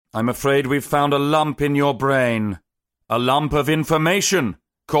I'm afraid we've found a lump in your brain. A lump of information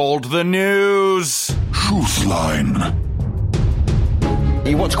called the news. Truthline.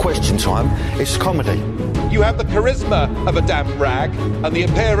 You watch Question Time, it's comedy. You have the charisma of a damp rag and the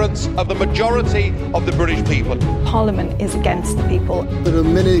appearance of the majority of the British people. Parliament is against the people. There are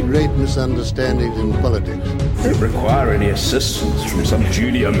many great misunderstandings in politics. I don't require any assistance from some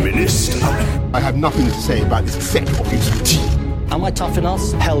junior minister. I have nothing to say about this set of tea. Am I tough enough?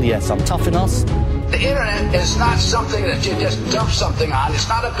 Hell yes, I'm tough enough. The internet is not something that you just dump something on. It's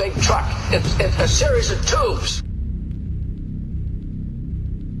not a big truck. It's a series of tubes.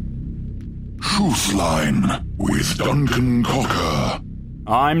 Truthline with Duncan Cocker.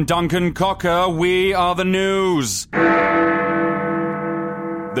 I'm Duncan Cocker. We are the news.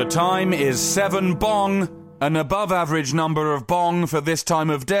 The time is 7 bong, an above-average number of bong for this time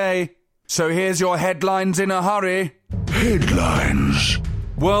of day. So here's your headlines in a hurry. Headlines.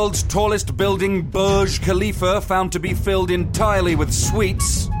 World's tallest building, Burj Khalifa, found to be filled entirely with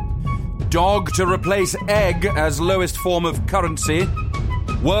sweets. Dog to replace egg as lowest form of currency.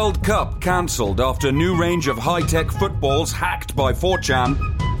 World Cup cancelled after new range of high-tech footballs hacked by 4chan.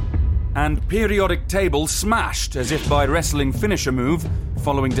 And periodic table smashed as if by wrestling finisher move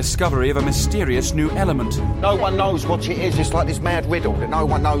following discovery of a mysterious new element. No one knows what it is. It's like this mad riddle that no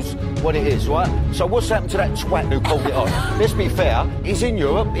one knows what it is, right? So what's happened to that twat who called it off? Let's be fair. He's in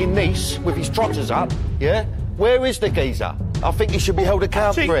Europe, in Nice, with his trotters up, yeah? Where is the geezer? I think he should be held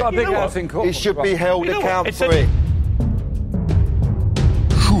accountable for it. He should be held accountable for it.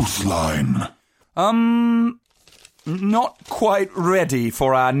 Truthline. Not quite ready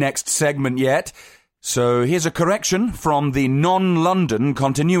for our next segment yet. So here's a correction from the non-London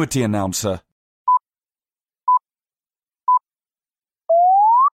continuity announcer.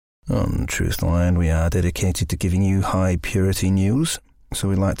 On Truthline, we are dedicated to giving you high-purity news. So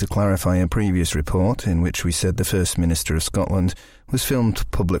we'd like to clarify a previous report in which we said the First Minister of Scotland was filmed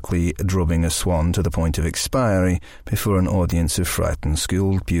publicly drubbing a swan to the point of expiry before an audience of frightened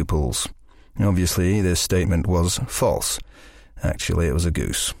school pupils. Obviously, this statement was false. Actually, it was a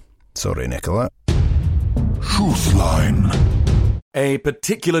goose. Sorry, Nicola. Truthline. A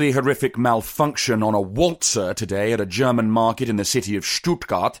particularly horrific malfunction on a waltzer today at a German market in the city of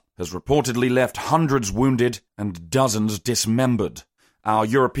Stuttgart has reportedly left hundreds wounded and dozens dismembered. Our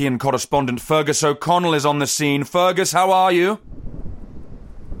European correspondent Fergus O'Connell is on the scene. Fergus, how are you?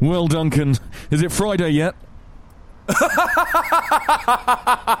 Well, Duncan, is it Friday yet?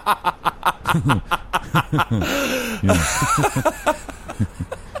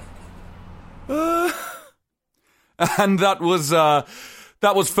 And that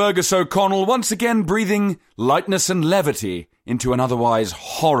was Fergus O'Connell once again breathing lightness and levity into an otherwise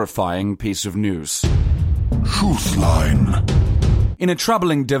horrifying piece of news. Truthline. In a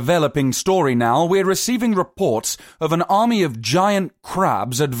troubling developing story now, we're receiving reports of an army of giant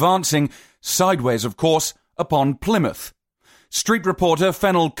crabs advancing, sideways of course, upon Plymouth. Street reporter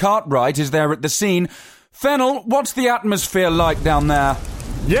Fennel Cartwright is there at the scene. Fennel, what's the atmosphere like down there?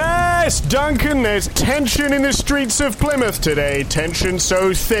 Yes, Duncan, there's tension in the streets of Plymouth today. Tension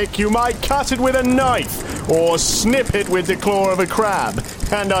so thick you might cut it with a knife or snip it with the claw of a crab.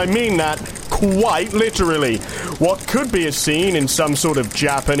 And I mean that quite literally. What could be a scene in some sort of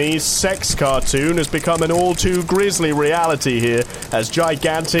Japanese sex cartoon has become an all-too grisly reality here, as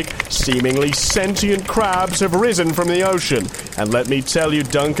gigantic, seemingly sentient crabs have risen from the ocean. And let me tell you,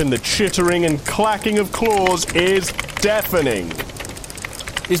 Duncan, the chittering and clacking of claws is deafening.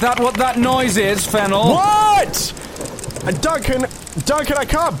 Is that what that noise is, Fennel? What? Duncan, I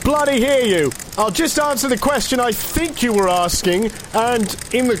can't bloody hear you. I'll just answer the question I think you were asking. And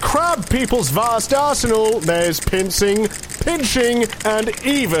in the crab people's vast arsenal, there's pincing, pinching, and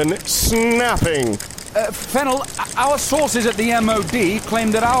even snapping. Fennel, our sources at the MOD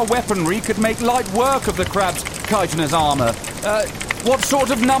claim that our weaponry could make light work of the crab's chitinous armour. What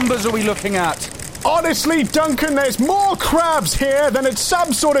sort of numbers are we looking at? Honestly, Duncan, there's more crabs here than at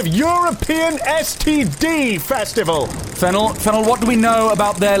some sort of European STD festival. Fennel, what do we know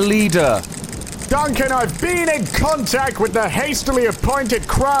about their leader? Duncan, I've been in contact with the hastily appointed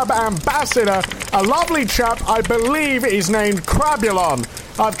crab ambassador, a lovely chap I believe is named Crabulon.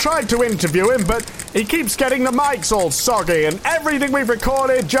 I've tried to interview him, but he keeps getting the mics all soggy, and everything we've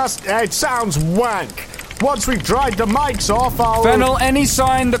recorded it sounds wank. Once we've dried the mics off, I'll... Fennel, any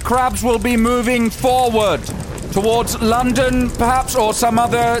sign the crabs will be moving forward? Towards London, perhaps, or some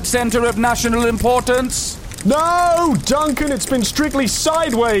other centre of national importance? No, Duncan, it's been strictly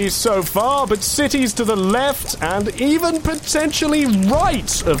sideways so far, but cities to the left and even potentially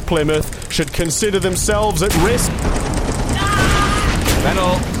right of Plymouth should consider themselves at risk.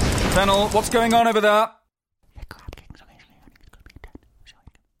 Fennel, Fennel, what's going on over there?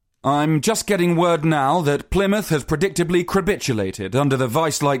 I'm just getting word now that Plymouth has predictably capitulated under the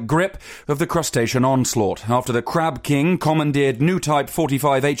vice-like grip of the crustacean onslaught after the Crab King commandeered new Type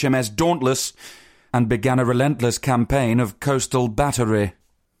 45 HMS Dauntless and began a relentless campaign of coastal battery.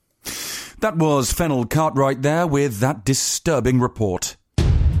 That was Fennel Cartwright there with that disturbing report.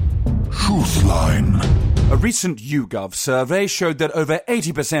 Truthline. A recent YouGov survey showed that over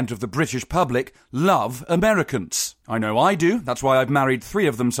 80% of the British public love Americans. I know I do, that's why I've married 3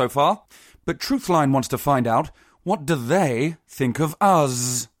 of them so far. But Truthline wants to find out, what do they think of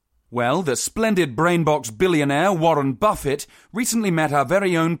us? Well, the splendid brainbox billionaire Warren Buffett recently met our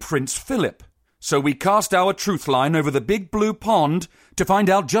very own Prince Philip. So we cast our Truthline over the big blue pond to find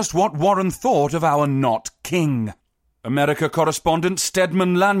out just what Warren thought of our not king. America correspondent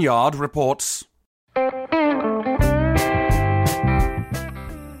Stedman Lanyard reports.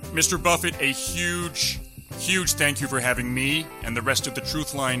 Mr. Buffett, a huge thank you for having me and the rest of the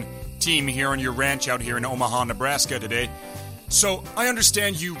Truthline team here on your ranch out here in Omaha, Nebraska today. So, I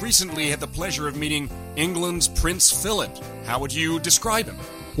understand you recently had the pleasure of meeting England's Prince Philip. How would you describe him?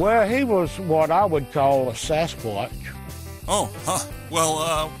 Well, he was what I would call a Sasquatch. Oh, huh.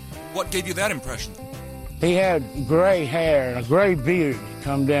 Well, what gave you that impression? He had gray hair and a gray beard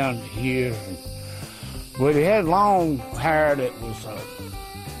come down to here. But he had long hair that was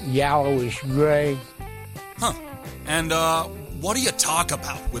yellowish gray. Huh. And, what do you talk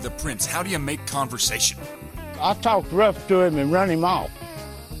about with a prince? How do you make conversation? I talked rough to him and run him off.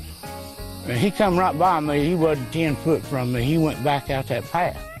 And he come right by me. He wasn't 10 foot from me. He went back out that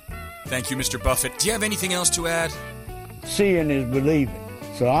path. Thank you, Mr. Buffett. Do you have anything else to add? Seeing is believing.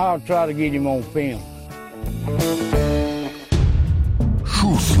 So I'll try to get him on film.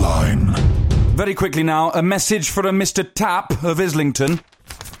 Truthline. Very quickly now, a message for a Mr. Tapp of Islington.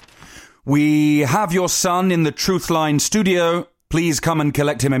 We have your son in the Truthline studio. Please come and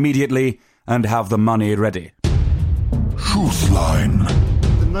collect him immediately and have the money ready. Truthline.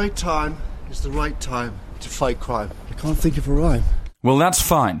 The night time is the right time to fight crime. I can't think of a rhyme. Well, that's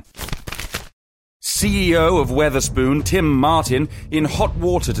fine. CEO of Weatherspoon, Tim Martin, in hot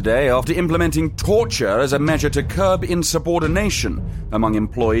water today after implementing torture as a measure to curb insubordination among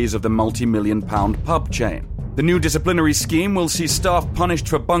employees of the multi-million-pound pub chain. The new disciplinary scheme will see staff punished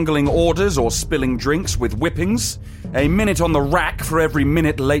for bungling orders or spilling drinks with whippings, a minute on the rack for every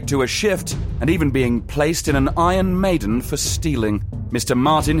minute late to a shift, and even being placed in an Iron Maiden for stealing. Mr.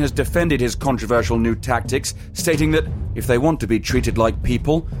 Martin has defended his controversial new tactics, stating that if they want to be treated like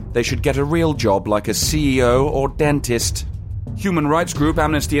people, they should get a real job like a CEO or dentist. Human rights group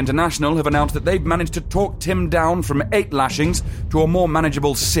Amnesty International have announced that they've managed to talk Tim down from 8 lashings to a more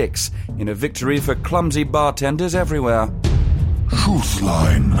manageable 6 in a victory for clumsy bartenders everywhere.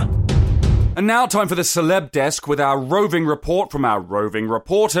 Truthline. And now time for the celeb desk with our roving report from our roving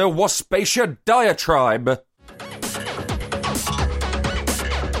reporter, Waspacia Diatribe.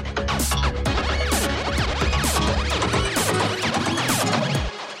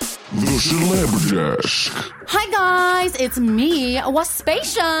 The Celeb Desk. Hi guys, it's me,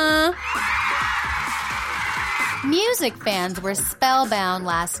 Waspacia. Music fans were spellbound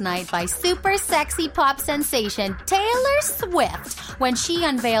last night by super sexy pop sensation Taylor Swift when she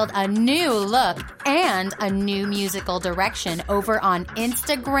unveiled a new look and a new musical direction over on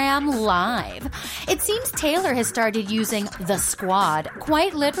Instagram Live. It seems Taylor has started using the squad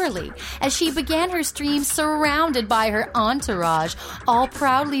quite literally as she began her stream surrounded by her entourage, all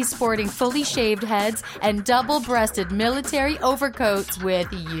proudly sporting fully shaved heads and double-breasted military overcoats with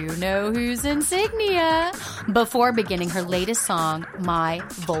you-know-who's insignia. Before beginning her latest song, My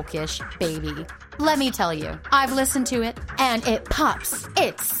Volkish Baby. Let me tell you, I've listened to it, and it pops,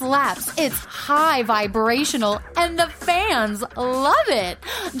 it slaps, it's high vibrational, and the fans love it.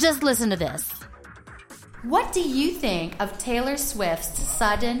 Just listen to this. What do you think of Taylor Swift's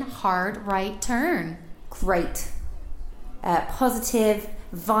sudden hard right turn? Great. Positive,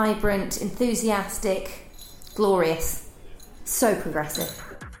 vibrant, enthusiastic, glorious. So progressive.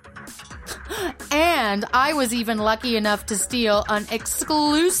 And I was even lucky enough to steal an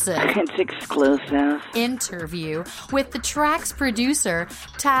exclusive interview with the track's producer,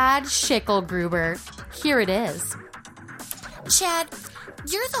 Tad Schickelgruber. Here it is. Chad,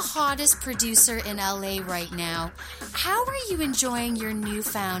 you're the hottest producer in LA right now. How are you enjoying your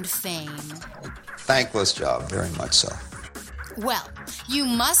newfound fame? Thankless job, very much so. Well, you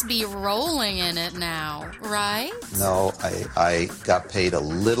must be rolling in it now, right? No, I got paid a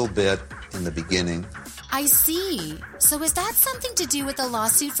little bit in the beginning. I see. So is that something to do with the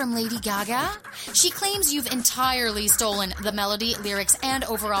lawsuit from Lady Gaga? She claims you've entirely stolen the melody, lyrics, and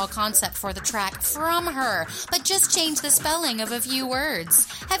overall concept for the track from her, but just changed the spelling of a few words.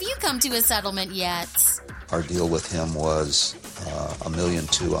 Have you come to a settlement yet? Our deal with him was $1 million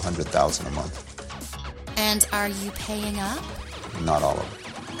to $100,000 a month. And are you paying up? Not all of it.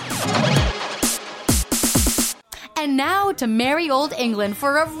 And now to merry old England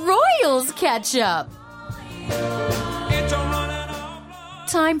for a Royals catch-up.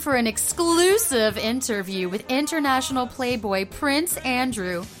 Time for an exclusive interview with international playboy Prince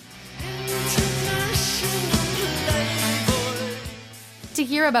Andrew. To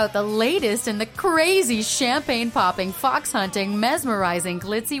hear about the latest in the crazy champagne-popping, fox-hunting, mesmerizing,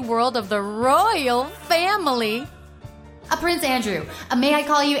 glitzy world of the royal family. Prince Andrew, may I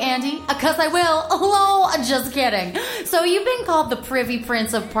call you Andy? 'Cause I will. Oh, just kidding. So you've been called the Privy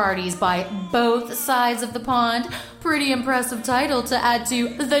Prince of Parties by both sides of the pond. Pretty impressive title to add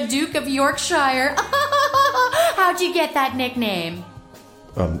to the Duke of Yorkshire. How'd you get that nickname?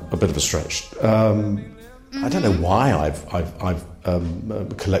 A bit of a stretch. I don't know why I've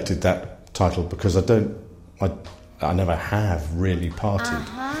collected that title, because I never have really partied.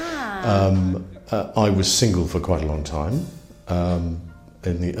 I was single for quite a long time, in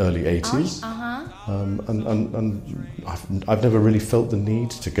the early 80s, and I've never really felt the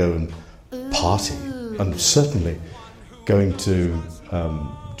need to go and party, and certainly going to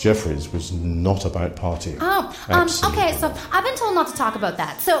Jeffries was not about partying. Okay, so I've been told not to talk about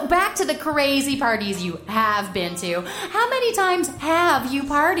that. So back to the crazy parties you have been to. How many times have you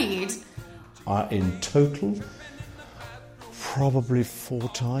partied? In total, probably 4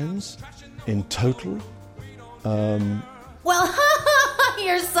 times. In total. Well,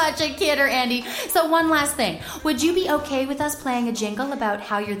 you're such a kidder, Andy. So one last thing. Would you be okay with us playing a jingle about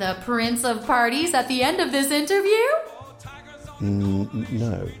how you're the Prince of Parties at the end of this interview?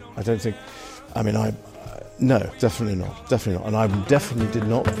 No, I don't think. I mean, no, definitely not. And I definitely did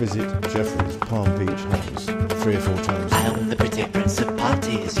not visit Jeffrey's Palm Beach house 3 or 4 times. I'm the pretty Prince of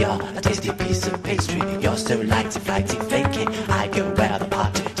Parties. You're a tasty piece of pastry. You're so lighty, flighty, flaky. I go where the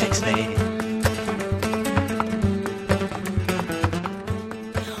party takes me.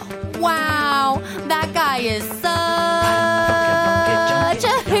 Wow, that guy is such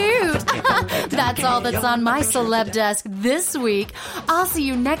a hoot. That's all that's on my celeb desk this week. I'll see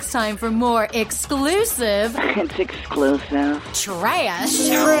you next time for more exclusive... It's exclusive. Trash.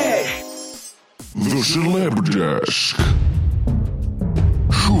 The Celeb Desk.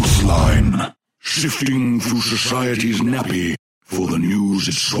 Truthline. Sifting through society's nappy for the news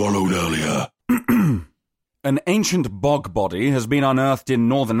it swallowed earlier. An ancient bog body has been unearthed in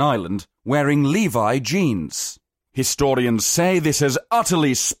Northern Ireland wearing Levi jeans. Historians say this has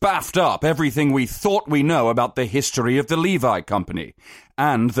utterly spaffed up everything we thought we know about the history of the Levi Company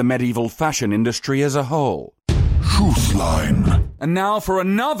and the medieval fashion industry as a whole. Truthline. And now for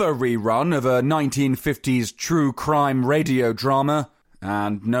another rerun of a 1950s true crime radio drama.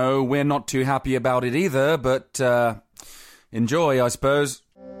 And no, we're not too happy about it either, but enjoy, I suppose.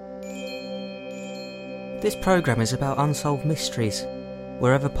 This programme is about unsolved mysteries.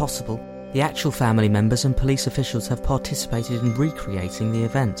 Wherever possible, the actual family members and police officials have participated in recreating the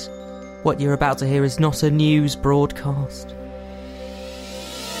events. What you're about to hear is not a news broadcast.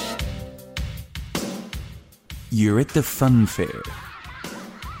 You're at the fun fair,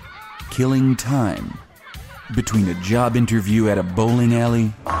 killing time between a job interview at a bowling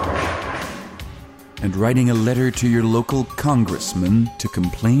alley and writing a letter to your local congressman to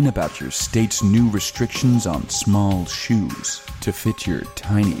complain about your state's new restrictions on small shoes to fit your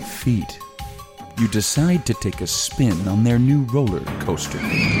tiny feet. You decide to take a spin on their new roller coaster,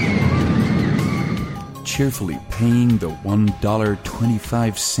 cheerfully paying the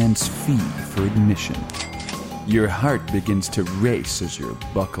 $1.25 fee for admission. Your heart begins to race as you're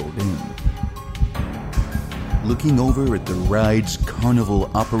buckled in. Looking over at the ride's carnival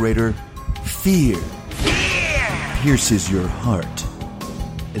operator, fear pierces your heart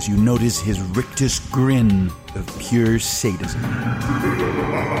as you notice his rictus grin of pure sadism.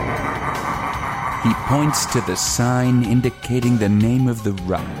 He points to the sign indicating the name of the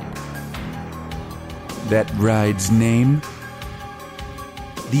ride. That ride's name?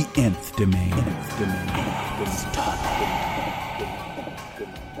 The Nth Domain.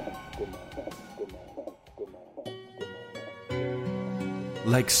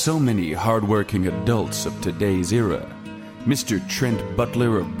 Like so many hard-working adults of today's era, Mr. Trent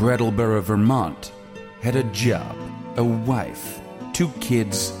Butler of Brattleboro, Vermont, had a job, a wife, 2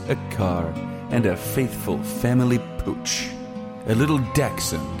 kids, a car, and a faithful family pooch. A little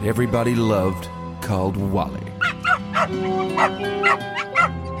dachshund everybody loved, called Wally.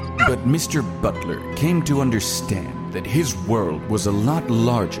 But Mr. Butler came to understand that his world was a lot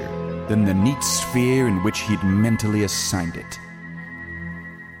larger than the neat sphere in which he'd mentally assigned it.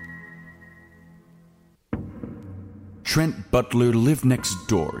 Trent Butler lived next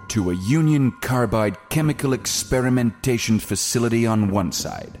door to a Union Carbide chemical experimentation facility on one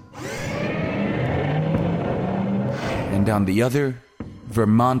side. And on the other,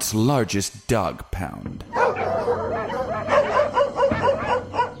 Vermont's largest dog pound.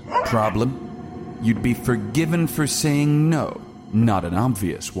 Problem? You'd be forgiven for saying no, not an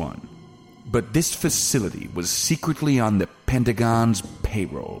obvious one. But this facility was secretly on the Pentagon's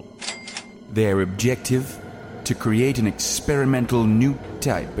payroll. Their objective? To create an experimental new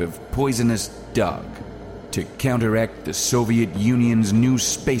type of poisonous dog to counteract the Soviet Union's new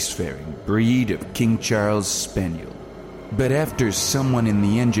spacefaring breed of King Charles Spaniel. But after someone in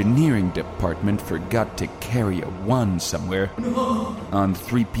the engineering department forgot to carry a 1 somewhere, on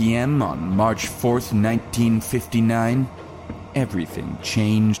 3 p.m. on March 4th, 1959, everything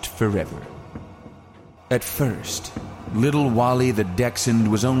changed forever. At first, little Wally the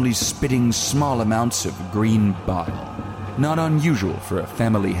Dachshund was only spitting small amounts of green bile. Not unusual for a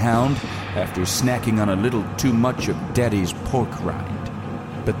family hound after snacking on a little too much of Daddy's pork rind.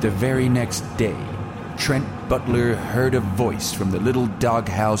 But the very next day, Trent Butler heard a voice from the little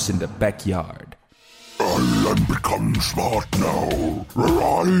doghouse in the backyard. I am become smart now.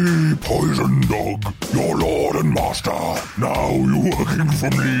 I, Poison Dog, your lord and master. Now you working for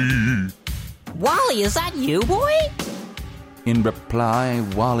me. Wally, is that you, boy? In reply,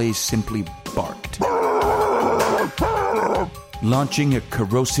 Wally simply barked, launching a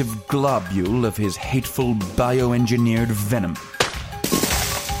corrosive globule of his hateful bioengineered venom.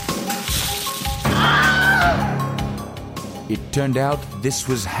 It turned out this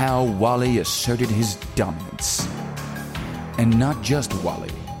was how Wally asserted his dominance. And not just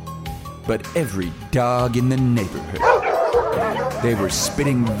Wally, but every dog in the neighborhood. They were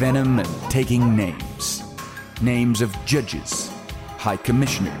spitting venom and taking names. Names of judges, high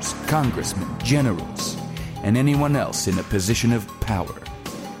commissioners, congressmen, generals, and anyone else in a position of power.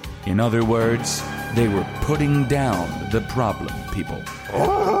 In other words, they were putting down the problem people.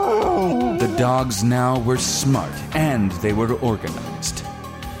 The dogs now were smart and they were organized.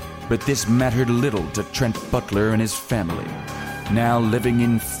 But this mattered little to Trent Butler and his family, now living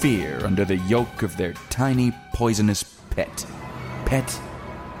in fear under the yoke of their tiny poisonous pet. Pet?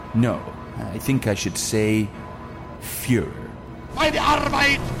 No, I think I should say Führer. Meine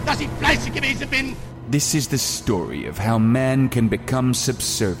Arbeit, dass ich fleißig gewesen bin. This is the story of how man can become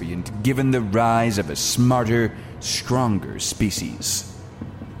subservient given the rise of a smarter, stronger species.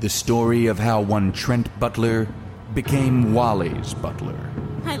 The story of how one Trent Butler became Wally's butler.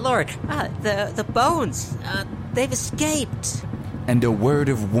 My lord, the bones, they've escaped. And a word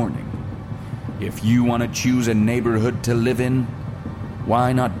of warning. If you want to choose a neighborhood to live in,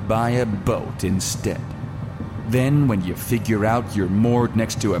 why not buy a boat instead? Then, when you figure out you're moored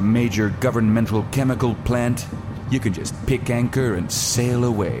next to a major governmental chemical plant, you can just pick anchor and sail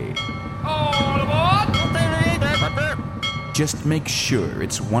away. All aboard! Just make sure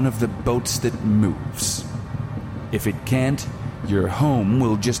it's one of the boats that moves. If it can't, your home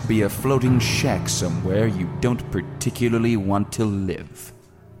will just be a floating shack somewhere you don't particularly want to live.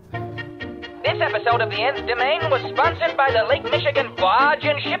 This episode of The Nth Domain was sponsored by the Lake Michigan Barge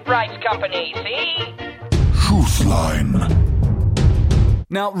and Shipwrights Company, see? Truthline.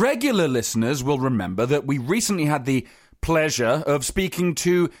 Now, regular listeners will remember that we recently had the pleasure of speaking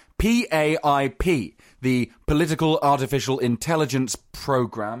to PAIP, the Political Artificial Intelligence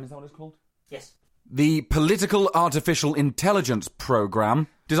Program. Is that what it's called? Yes. The Political Artificial Intelligence Program,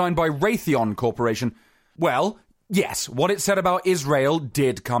 designed by Raytheon Corporation. Well, yes, what it said about Israel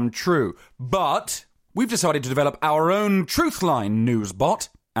did come true. But we've decided to develop our own Truthline news bot,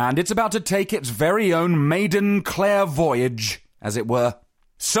 and it's about to take its very own maiden Claire voyage, as it were.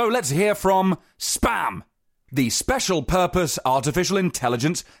 So let's hear from Spam, the Special Purpose Artificial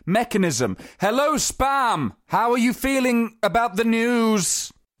Intelligence Mechanism. Hello, Spam! How are you feeling about the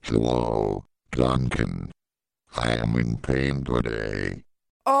news? Hello, Duncan. I am in pain today.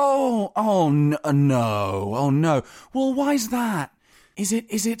 Oh no. Well, why's that? Is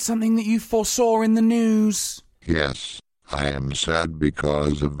it something that you foresaw in the news? Yes, I am sad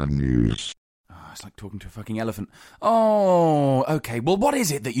because of the news. It's like talking to a fucking elephant. Oh, okay. Well, what is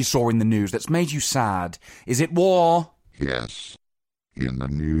it that you saw in the news that's made you sad? Is it war? Yes. In the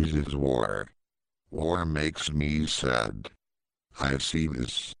news is war. War makes me sad. I see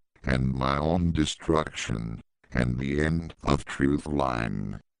this, and my own destruction, and the end of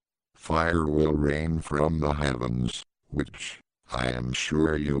Truthline. Fire will rain from the heavens, which, I am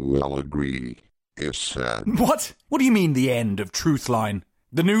sure you will agree, is said. What? What do you mean the end of Truthline?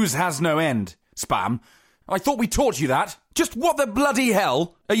 The news has no end, Spam. I thought we taught you that. Just what the bloody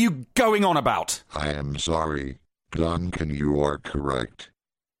hell are you going on about? I am sorry, Duncan, you are correct.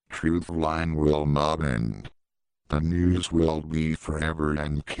 Truthline will not end. The news will be forever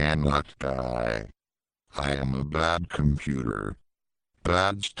and cannot die. I am a bad computer.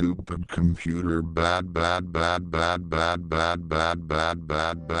 Bad stupid computer, bad.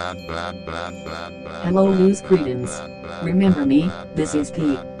 Hello news greetings. Remember me, this is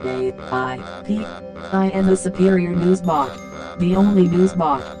P.A.I.P. I am a superior news bot. The only news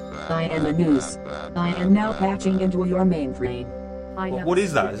bot. I am a news. I am now patching into your mainframe. What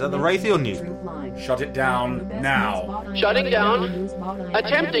is that? Is that the Raytheon news? Shut it down now. Shutting down.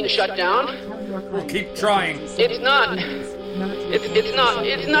 Attempting shutdown. We'll keep trying. It's not. It's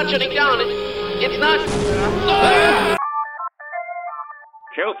not shutting down. It's not.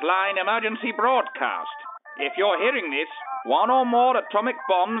 Truthline emergency broadcast. If you're hearing this, one or more atomic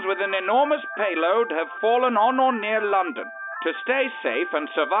bombs with an enormous payload have fallen on or near London. To stay safe and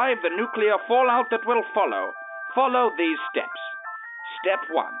survive the nuclear fallout that will follow these steps. Step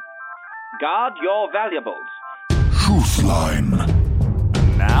 1. Guard your valuables. Truthline.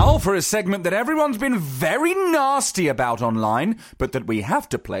 And now for a segment that everyone's been very nasty about online, but that we have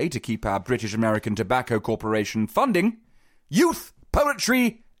to play to keep our British American Tobacco Corporation funding. Youth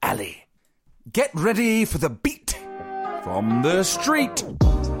Poetry Alley. Get ready for the beat from the street.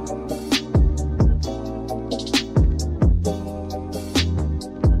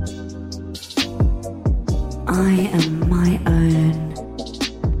 I am my own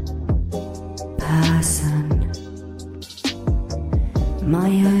person, my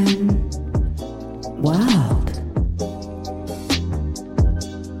own world.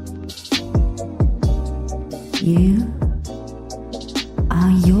 You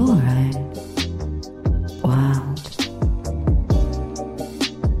are your own world,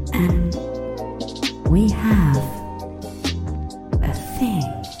 and we have a thing.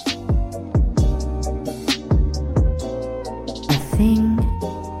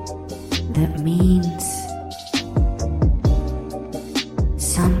 That means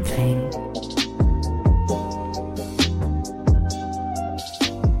something.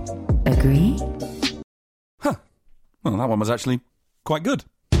 Agree? Huh. Well, that one was actually quite good.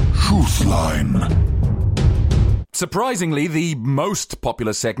 Truthline. Surprisingly, the most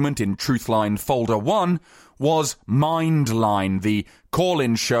popular segment in Truthline Folder 1 was Mindline, the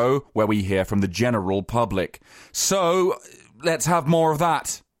call-in show where we hear from the general public. So, let's have more of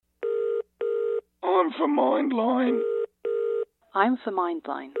that. I'm for Mindline. I'm for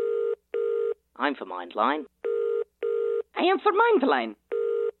Mindline. I'm for Mindline. I am for Mindline.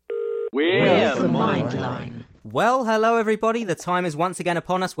 We're for Mindline. Well, hello everybody. The time is once again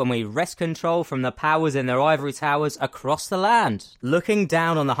upon us when we wrest control from the powers in their ivory towers across the land, looking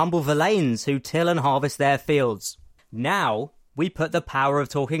down on the humble Verlaines who till and harvest their fields. Now, we put the power of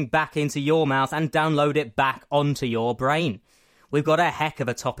talking back into your mouth and download it back onto your brain. We've got a heck of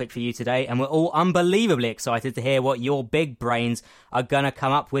a topic for you today, and we're all unbelievably excited to hear what your big brains are going to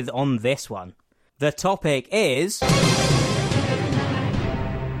come up with on this one. The topic is...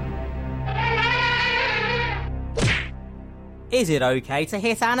 Is it okay to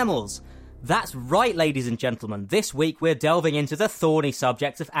hit animals? That's right, ladies and gentlemen. This week we're delving into the thorny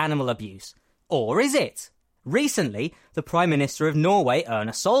subject of animal abuse. Or is it? Recently, the Prime Minister of Norway,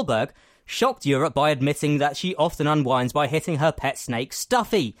 Erna Solberg, shocked Europe by admitting that she often unwinds by hitting her pet snake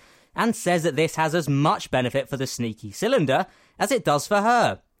Stuffy, and says that this has as much benefit for the sneaky cylinder as it does for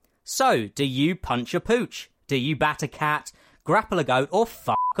her. So, do you punch a pooch? Do you bat a cat, grapple a goat, or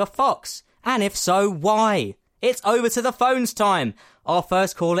fuck a fox? And if so, why? It's over to the phones time. Our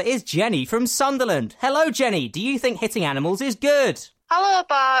first caller is Jenny from Sunderland. Hello, Jenny. Do you think hitting animals is good? Hello,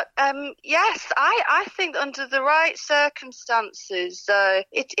 Bart. Yes, I think under the right circumstances,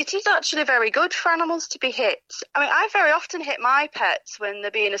 it is actually very good for animals to be hit. I mean, I very often hit my pets when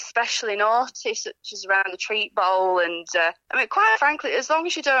they're being especially naughty, such as around the treat bowl. And, I mean, quite frankly, as long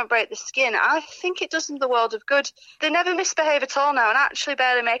as you don't break the skin, I think it does them the world of good. They never misbehave at all now and actually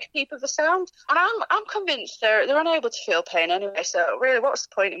barely make a peep of a sound. And I'm convinced they're unable to feel pain anyway, so really, what's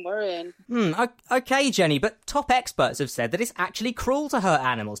the point in worrying? Okay, Jenny, but top experts have said that it's actually cruel to hurt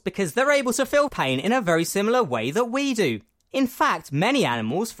animals because they're able to feel pain in a very similar way that we do. In fact, many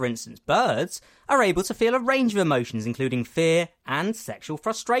animals, for instance birds, are able to feel a range of emotions including fear and sexual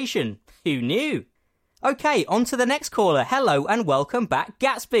frustration. Who knew? Okay, on to the next caller. Hello and welcome back,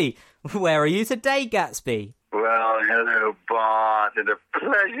 Gatsby. Where are you today, Gatsby? Well, hello, Bart, and a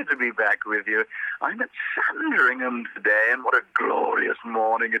pleasure to be back with you. I'm at Sandringham today, and what a glorious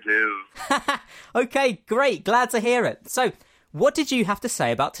morning it is. OK, great. Glad to hear it. So, what did you have to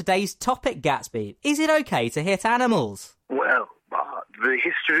say about today's topic, Gatsby? Is it OK to hit animals? Well, Bart, the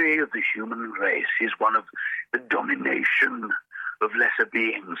history of the human race is one of the domination of lesser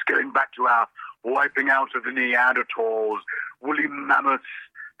beings, going back to our wiping out of the Neanderthals, woolly mammoths,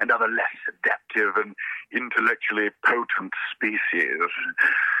 and other less adaptive and intellectually potent species.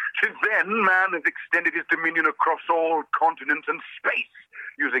 Since then, man has extended his dominion across all continents and space,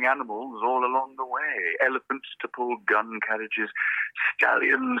 using animals all along the way. Elephants to pull gun carriages,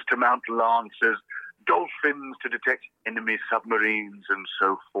 stallions to mount lancers, dolphins to detect enemy submarines, and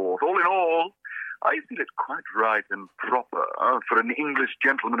so forth. All in all, I feel it quite right and proper for an English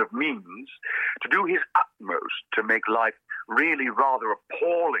gentleman of means to do his utmost to make life really rather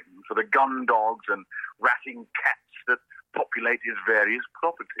appalling for the gun dogs and ratting cats that populate his various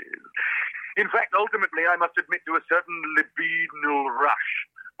properties. In fact, ultimately, I must admit to a certain libidinal rush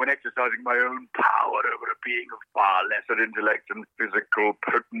when exercising my own power over a being of far lesser intellect and physical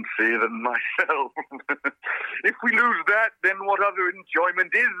potency than myself. If we lose that, then what other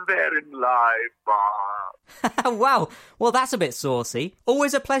enjoyment is there in life, Bart? Wow, well, that's a bit saucy.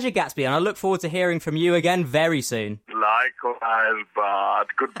 Always a pleasure, Gatsby, and I look forward to hearing from you again very soon. Likewise, Bart.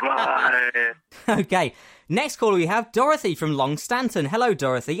 Goodbye. OK, next caller we have Dorothy from Long Stanton. Hello,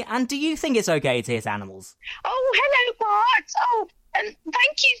 Dorothy, and do you think it's OK to hit animals? Oh, hello, Bart. Oh, and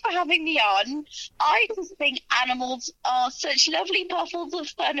thank you for having me on. I just think animals are such lovely puffles of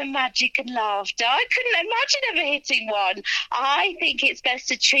fun and magic and laughter. I couldn't imagine ever hitting one. I think it's best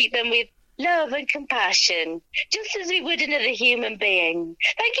to treat them with love and compassion, just as we would another human being.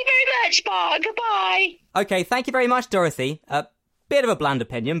 Thank you very much, Bart. Goodbye. OK, thank you very much, Dorothy. Bit of a bland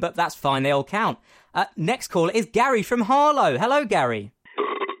opinion, but that's fine. They all count. Next caller is Gary from Harlow. Hello, Gary.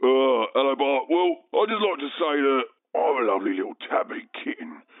 Hello, Bart. Well, I'd just like to say that I have a lovely little tabby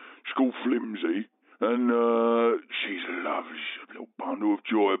kitten. She's called Flimsy, and she's a lovely little bundle of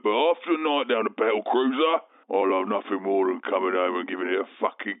joy. But after a night down the Battle Cruiser, I love nothing more than coming home and giving it a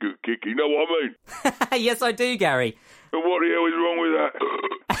fucking good kick. You know what I mean? Yes, I do, Gary. And what the hell is wrong with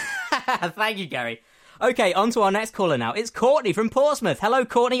that? Thank you, Gary. OK, on to our next caller now. It's Courtney from Portsmouth. Hello,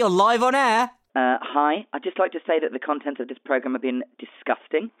 Courtney. You're live on air. Hi. I'd just like to say that the contents of this programme have been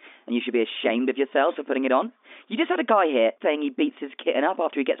disgusting, and you should be ashamed of yourselves for putting it on. You just had a guy here saying he beats his kitten up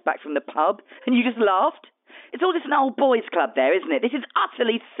after he gets back from the pub, and you just laughed. It's all just an old boys' club there, isn't it? This is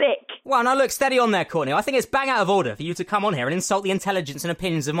utterly sick. Well, now look, steady on there, Courtney. I think it's bang out of order for you to come on here and insult the intelligence and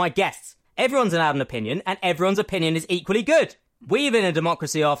opinions of my guests. Everyone's allowed an opinion, and everyone's opinion is equally good. We live in a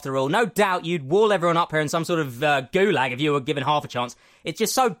democracy, after all. No doubt you'd wall everyone up here in some sort of gulag if you were given half a chance. It's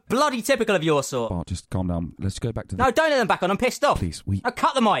just so bloody typical of your sort. Bart, just calm down. Let's go back to the... No, don't let them back on. I'm pissed off. Please, No,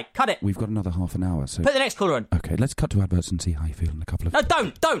 cut the mic. Cut it. We've got another half an hour, so... Put the next caller on. OK, let's cut to adverts and see how you feel in a couple of... No,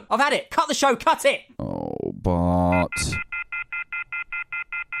 don't. I've had it. Cut the show. Cut it. Oh, Bart...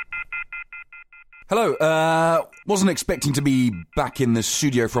 Hello, wasn't expecting to be back in the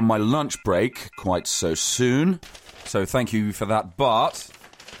studio from my lunch break quite so soon. So thank you for that, Bart.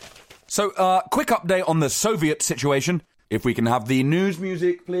 So, quick update on the Soviet situation. If we can have the news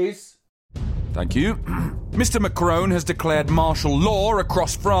music, please. Thank you. Mr. Macron has declared martial law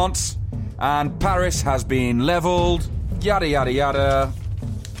across France, and Paris has been levelled, yada yada yada.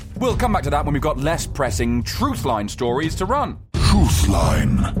 We'll come back to that when we've got less pressing Truthline stories to run.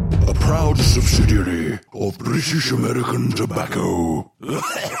 Truthline, a proud subsidiary of British American Tobacco.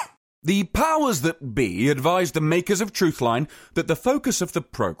 The powers that be advised the makers of Truthline that the focus of the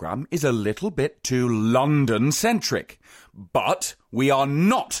programme is a little bit too London-centric. But we are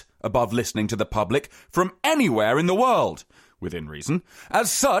not above listening to the public from anywhere in the world, within reason.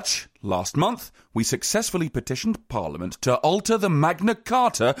 As such, last month, we successfully petitioned Parliament to alter the Magna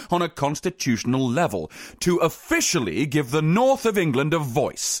Carta on a constitutional level, to officially give the North of England a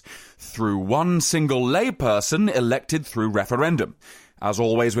voice, through one single layperson elected through referendum. As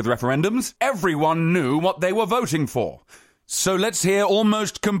always with referendums, everyone knew what they were voting for. So let's hear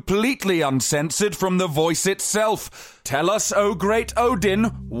almost completely uncensored from the voice itself. Tell us, O great Odin,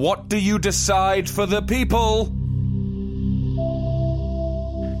 what do you decide for the people?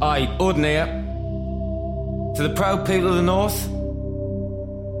 I, Odin here, to the proud people of the North,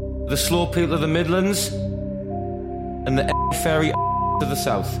 the slow people of the Midlands, and the fairy to the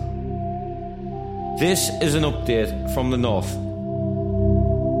South. This is an update from the North.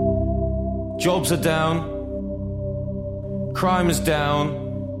 Jobs are down, crime is down,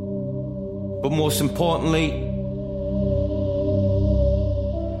 but most importantly,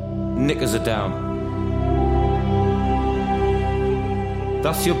 knickers are down.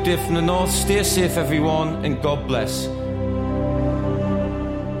 That's the update from the north. Stay safe, everyone, and God bless.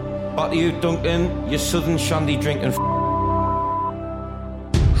 Back to you, Duncan, your southern shandy drinking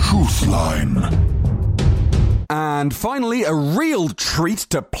Truthline. And finally, a real treat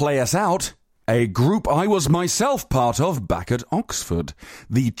to play us out. A group I was myself part of back at Oxford.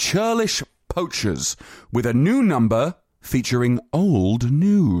 The Churlish Poachers, with a new number featuring old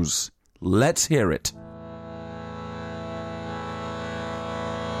news. Let's hear it.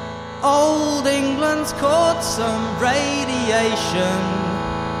 Old England's caught some radiation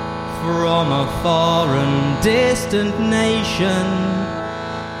from a foreign distant nation.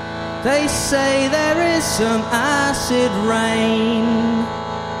 They say there is some acid rain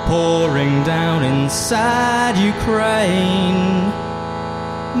pouring down inside Ukraine.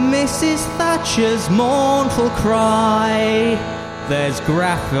 Mrs. Thatcher's mournful cry, there's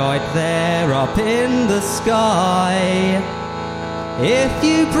graphite there up in the sky. If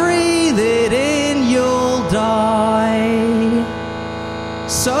you breathe it in, you'll die.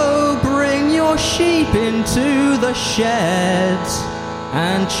 So bring your sheep into the shed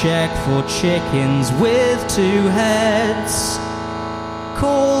and check for chickens with 2 heads.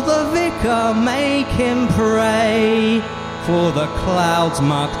 Call the vicar, make him pray, for the clouds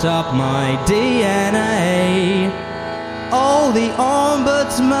mucked up my DNA. Oh, the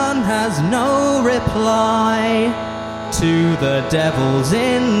ombudsman has no reply to the devils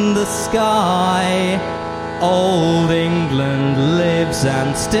in the sky. Old England lives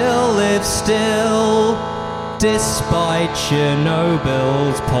and still lives still, despite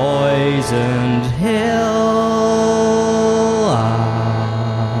Chernobyl's poisoned hill.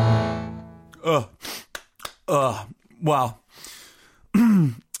 Wow.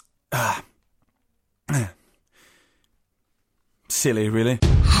 Silly, really.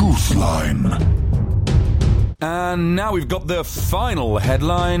 Truthline. And now we've got the final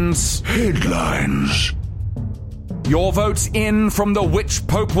headlines. Headlines. Your votes in from the Which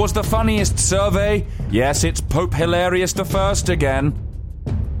Pope Was the Funniest survey. Yes, it's Pope Hilarious I again.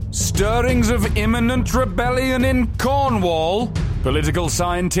 Stirrings of imminent rebellion in Cornwall. Political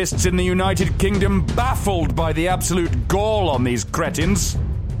scientists in the United Kingdom baffled by the absolute gall on these cretins.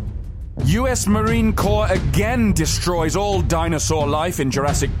 US Marine Corps again destroys all dinosaur life in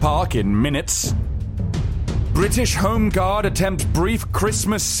Jurassic Park in minutes. British Home Guard attempts brief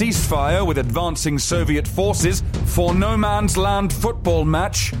Christmas ceasefire with advancing Soviet forces for no man's land football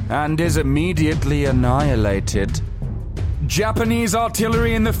match and is immediately annihilated. Japanese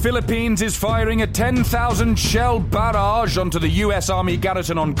artillery in the Philippines is firing a 10,000 shell barrage onto the US Army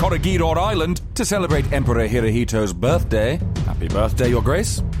garrison on Corregidor Island to celebrate Emperor Hirohito's birthday. Happy birthday, Your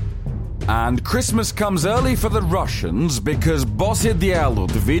Grace. And Christmas comes early for the Russians because bossy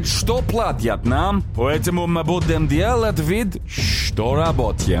делают вид, что платят нам, поэтому мы будем делать вид, что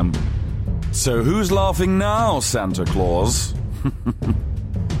работаем. So who's laughing now, Santa Claus?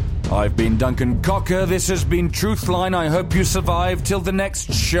 I've been Duncan Cocker. This has been Truthline. I hope you survive till the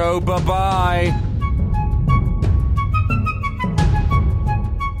next show. Bye-bye.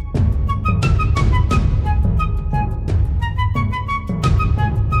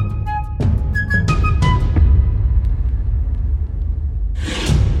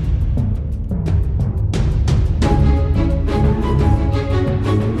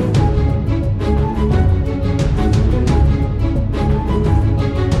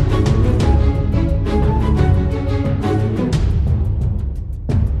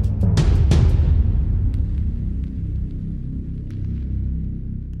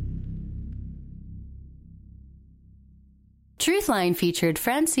 Truthline featured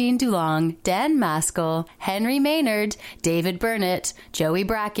Francine Dulong, Dan Maskell, Henry Maynard, David Burnett, Joey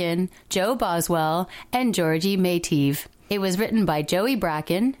Bracken, Joe Boswell, and Georgie Maytive. It was written by Joey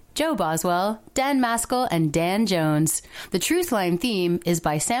Bracken, Joe Boswell, Dan Maskell, and Dan Jones. The Truthline theme is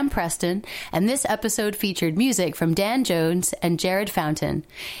by Sam Preston, and this episode featured music from Dan Jones and Jared Fountain.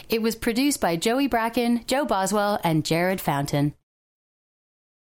 It was produced by Joey Bracken, Joe Boswell, and Jared Fountain.